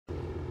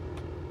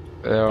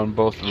They're on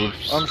both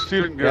roofs. I'm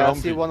stealing the Yeah, I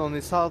Humvee. see one on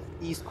the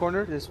southeast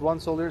corner. There's one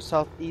soldier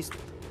southeast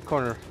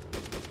corner.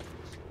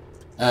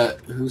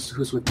 Who's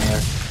with me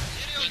here?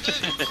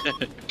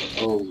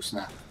 Oh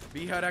snap.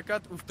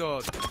 بحركات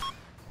افتاد.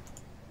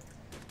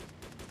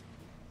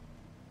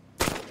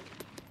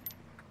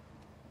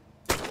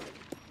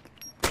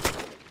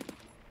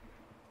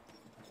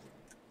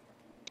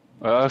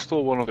 I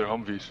stole one of their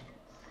Humvees.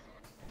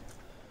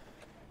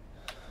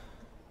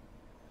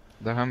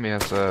 The Humvee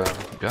has a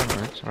gun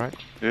on it, right?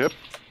 Yep.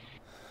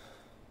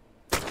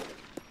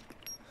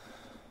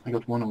 I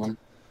got one of them.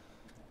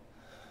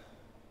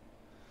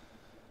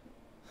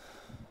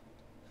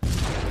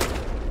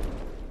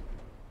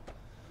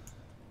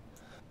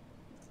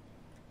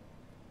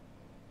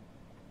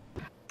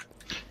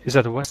 Is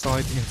at the west side,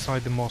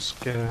 inside the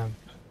mosque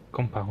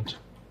compound.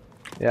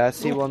 Yeah, I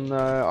see one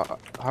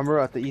Hummer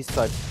at the east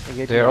side.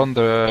 Engaging. They're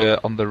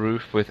on the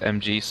roof with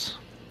MGs.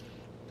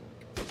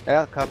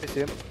 Yeah, copy,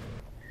 see him.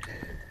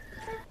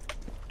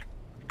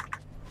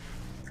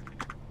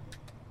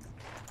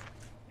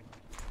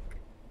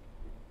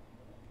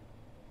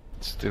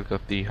 Still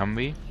got the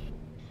Humvee.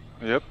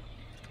 Yep.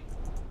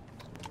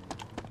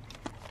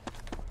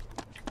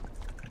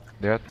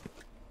 Dead.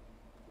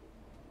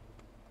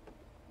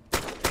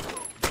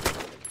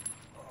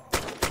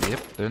 Yep,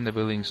 they're in the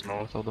buildings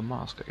north of the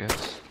mosque, I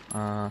guess.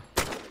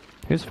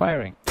 Who's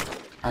firing?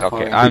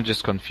 Okay, I'm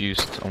just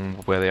confused on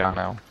where they are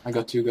now. I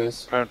got two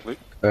guys. Apparently.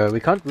 We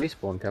can't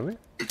respawn, can we?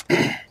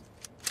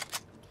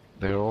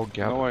 They're all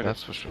gathered, No, I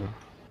that's for sure.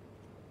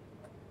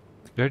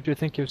 Where do you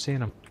think you've seen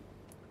him?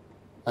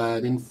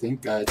 I didn't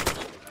think I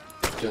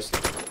just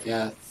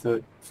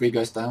three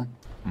guys down.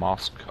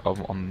 Mosque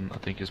on I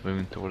think is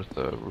moving towards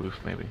the roof,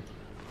 maybe.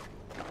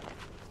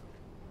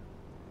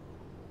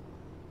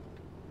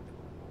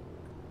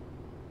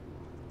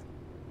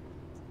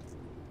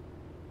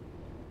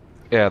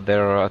 Yeah,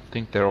 I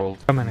think they're all.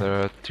 How many?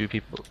 There are two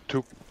people.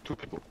 Two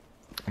people.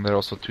 And there are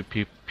also two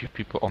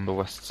people on the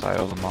west side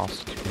of the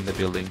mosque in the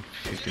building,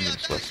 15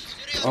 minutes west.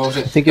 Oh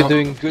shit. I think you're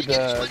doing good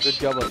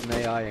job as an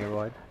AI,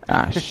 right?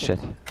 Ah, shit.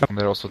 And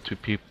there are also two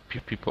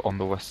people on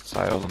the west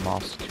side of the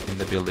mosque in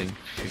the building,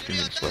 15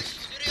 minutes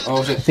west.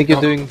 Oh shit. I think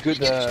you're doing good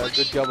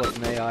job as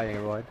an AI,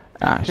 right?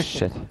 Ah,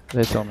 shit.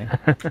 They told me.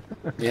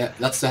 Yeah,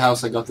 that's the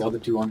house I got the other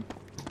two on.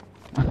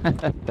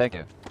 Thank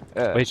you.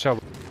 Wait, shall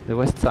The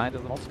west side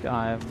of the mosque,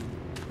 I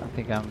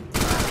think I'm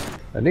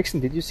Nixon,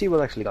 did you see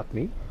what actually got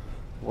me?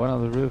 one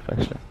on the roof,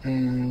 actually.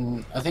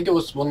 I think it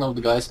was one of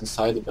the guys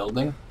inside the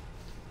building.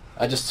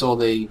 I just saw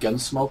the gun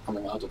smoke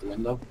coming out of the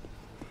window.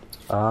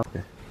 Ah,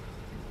 okay.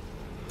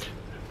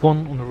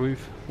 one on the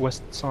roof,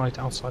 west side,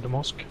 outside the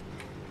mosque.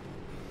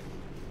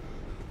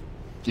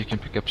 You can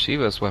pick up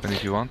Shiva's weapon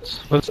if you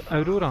want. But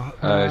Aurora,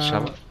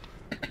 Shall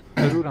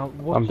Aurora,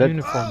 what I'm dead.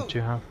 uniform do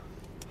you have?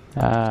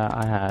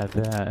 I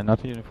had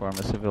not a uniform,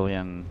 a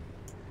civilian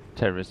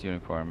terrorist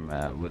uniform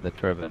with a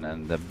turban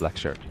and a black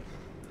shirt.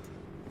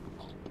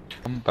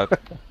 But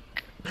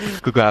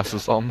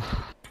glasses on.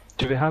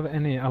 Do we have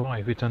any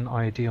ally with an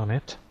ID on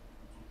it?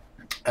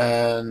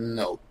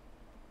 No.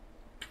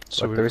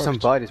 So But there is some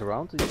bodies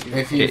around.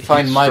 If you He's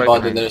find my right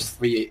body, behind there's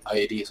 3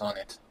 IEDs on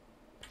it.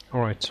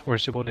 Alright,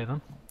 where's your body then?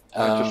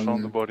 I just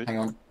found the body. Hang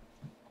on.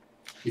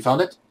 You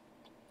found it?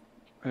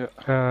 Yeah.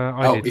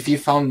 I did. If you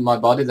found my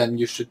body, then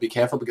you should be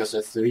careful because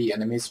there's 3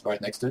 enemies right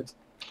next to it.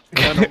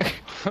 Yeah,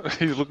 no.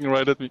 He's looking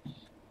right at me.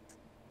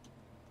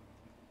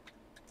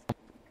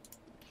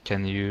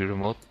 Can you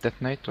remote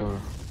detonate or?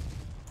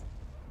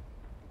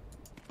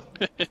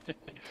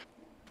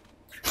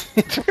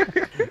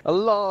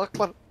 Allah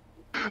Akbar.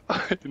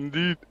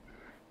 Indeed.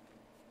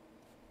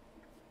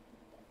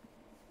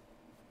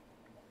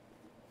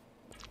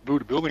 Blew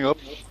the building up.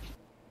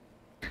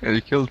 Yeah,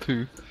 you killed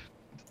two.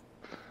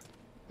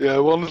 Yeah,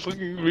 one is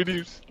looking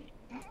really...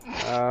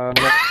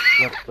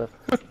 Left.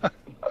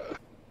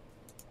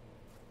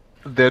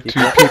 There are two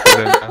people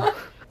there now.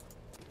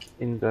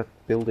 In that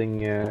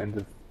building, and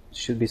there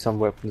should be some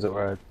weapons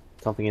or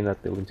something in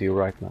that building to your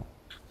right now.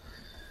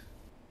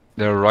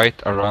 They're right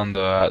around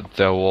the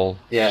wall.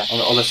 Yeah, on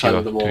the other side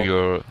of the wall. To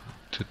your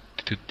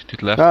to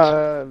the left.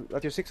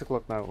 At your 6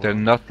 o'clock now. They're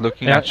not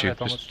looking Yeah, at you. yeah,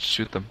 Thomas. Just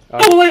shoot them.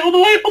 All the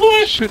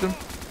way! Shoot them.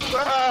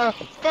 Ah,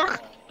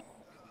 fuck!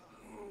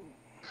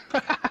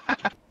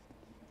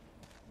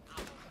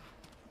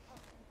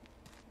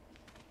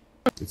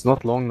 It's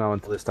not long now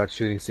until they start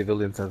shooting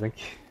civilians, I think.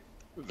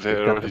 They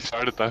already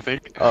started, I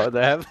think. Oh,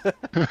 they have?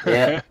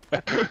 Yeah.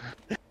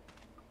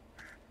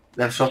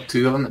 They've shot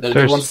 2 of them. There's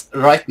There's- one's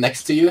right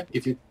next to you.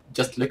 If you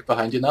just look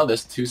behind you now,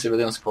 there's 2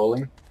 civilians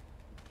crawling.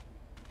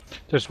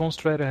 There's one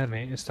straight ahead of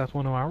me. Is that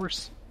one of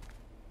ours?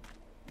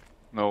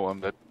 No, I'm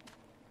dead.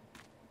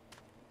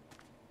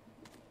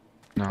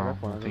 No, I'm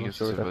I not think it's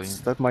sure. civilian.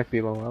 That might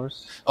be one of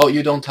ours. Oh,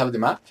 you don't have the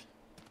map?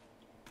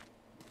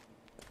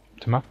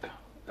 The map?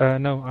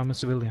 No, I'm a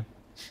civilian.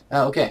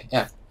 Okay,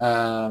 yeah.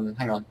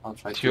 Hang on, I'll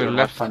try To your to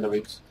left. find the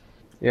routes.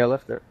 Yeah,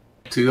 left there.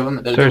 2 of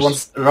them. There's There's-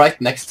 one's right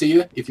next to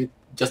you. If you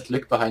just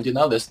look behind you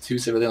now, there's 2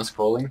 civilians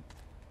crawling.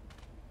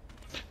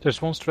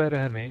 There's one straight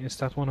ahead of me. Is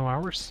that one of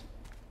ours?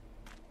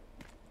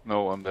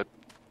 No, I'm dead.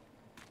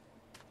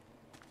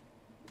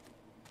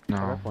 No,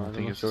 That one, I I'm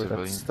think not it's sure.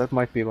 civilian. That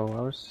might be one of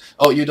ours.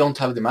 Oh, you don't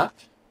have the map?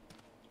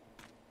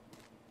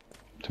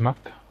 The map?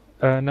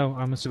 No,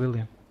 I'm a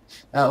civilian.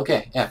 Oh,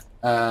 okay, yeah.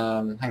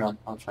 Hang on,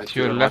 I'll try To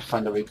your to left.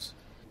 find the route.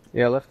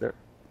 Yeah, left there.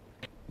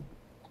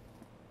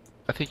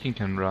 I think you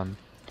can run.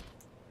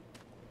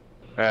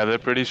 Yeah, they're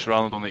pretty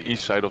surrounded on the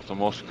east side of the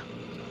mosque.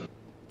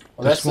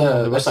 Well, There's one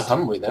on the there's a west.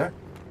 Humvee there.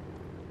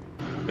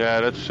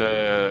 Yeah, that's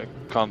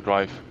can't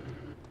drive.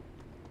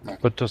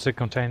 But does it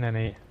contain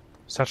any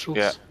satchels?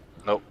 Yeah.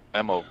 No,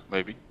 ammo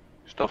maybe,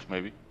 stuff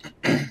maybe.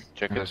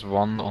 Check it. There's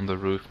one on the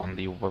roof on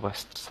the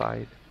west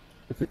side.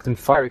 If it can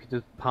fire, you can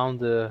just pound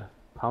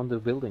the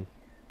building.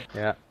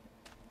 Yeah.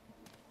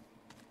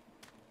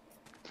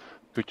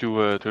 Could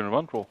you turn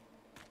around, roll?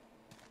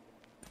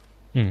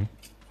 Hmm.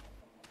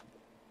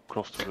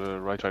 Cross to the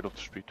right side of the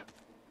street.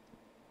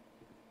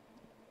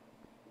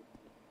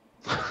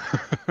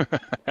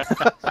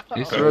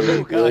 He's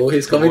running. Oh,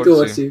 he's coming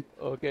Towards towards you.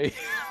 Okay.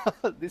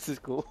 This is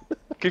cool.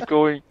 Keep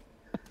going.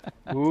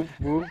 Move,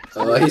 move.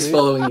 Oh, he's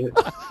following you.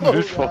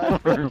 Just follow.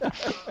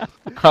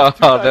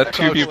 Haha, there are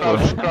two people.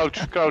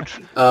 Crouch, crouch,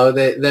 Oh,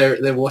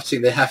 they're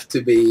watching. They have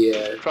to be.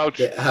 crouch,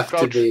 They have to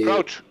crouch, be-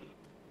 crouch.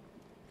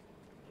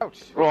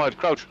 Ouch. Right,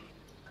 crouch.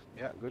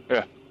 Yeah, good.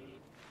 Yeah.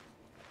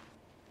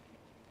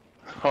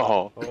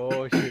 Oh,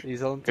 Oh shit,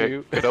 he's on to okay,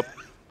 you. get up.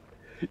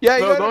 Yeah,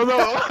 you No, got no,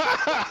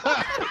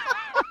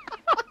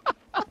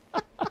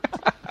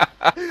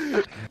 no.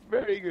 it.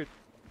 Very good.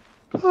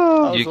 You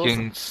was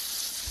can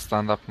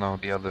stand up now.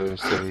 The other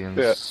civilians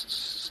Yeah.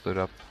 stood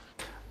up.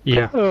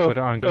 Yeah, Oh, but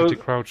I'm going to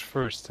oh. crouch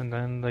first, and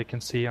then they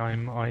can see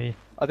I.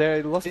 Oh,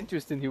 they lost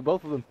interest in you,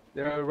 both of them.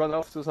 They're run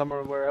off to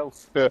somewhere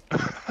else. Yeah.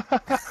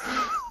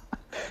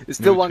 There's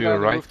still Move one to guy your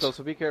on the right. roof though,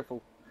 so be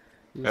careful.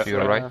 Yeah. To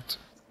your right.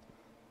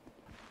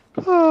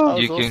 Oh,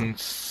 You that was can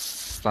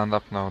stand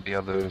up now. The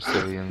other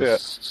civilians Yeah.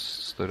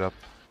 stood up.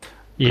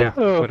 Yeah,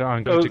 Oh, but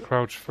I'm going oh. to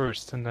crouch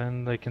first, and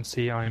then they can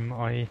see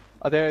I.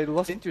 Oh, they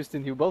lost interest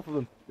in you, both of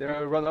them.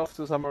 They're run off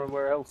to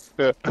somewhere else.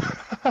 Yeah.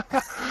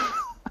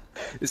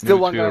 There's still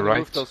Move one to guy your on the right.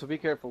 roof though, so be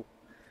careful.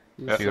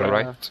 Yeah. To your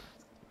right.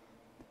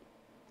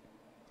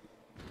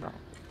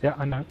 Yeah,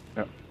 I know.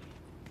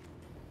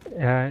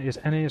 Yeah. Is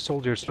any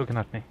soldiers looking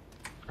at me?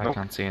 I Nope.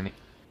 can't see any.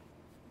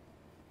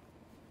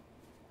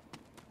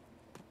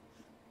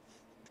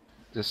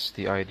 This is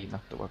the ID,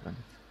 not the weapon.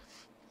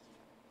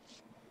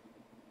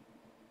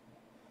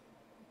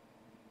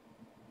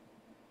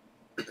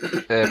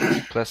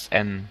 Plus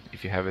N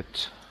if you have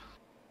it.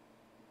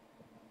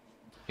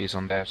 He's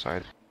on their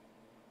side.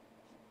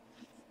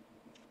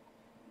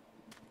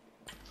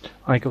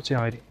 I got the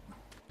ID.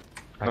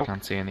 I Nope.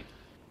 can't see any.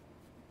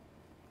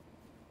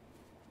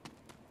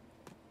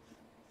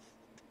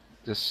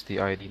 This is the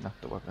ID, not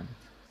the weapon.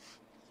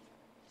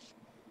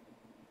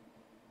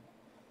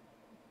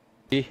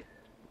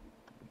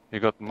 You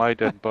got my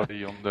dead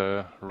body on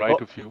the right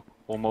Oh. of you,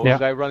 almost. Yeah. The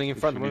guy running in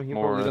front of you him, need he's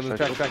more, probably gonna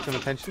satchels. attract some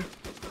attention.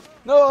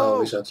 Oh, No!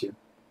 we shot you.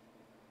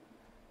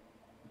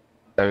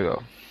 There we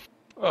go.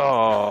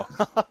 Oh,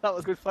 That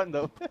was good fun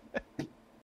though.